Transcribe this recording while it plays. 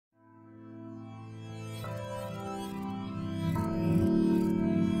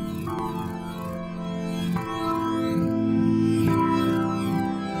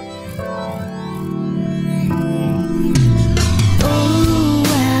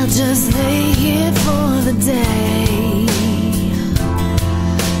the day,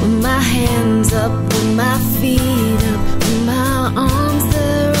 with my hands up, with my feet up, with my arms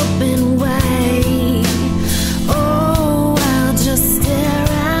they're open wide. Oh, I'll just stare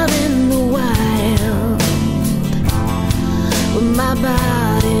out in the wild, with my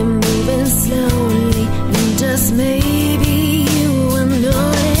body moving slowly, and just maybe you will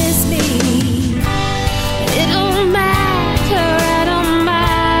notice me. It don't matter, I don't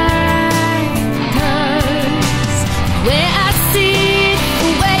mind, 'cause where I see it, the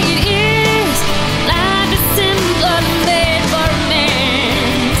way it is, life is simple and made for a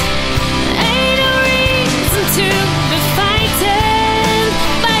man. Ain't no reason to be fighting.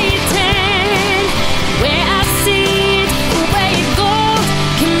 Where I see it, the way it goes,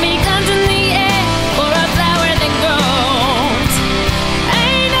 can be guns in the air or a flower that grows.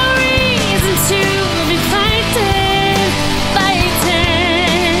 Ain't no reason to be fighting.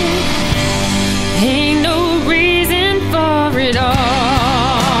 Ain't no reason for it all.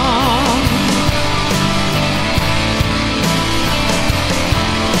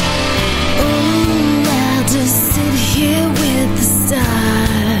 Oh, I'll just sit here with the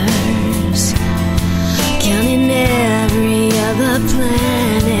stars, counting every other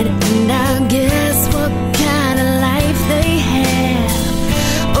planet, and I'll guess what kind of life they have.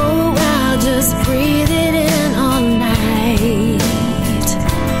 Oh, I'll just breathe it in all night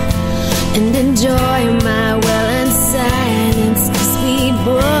and enjoy my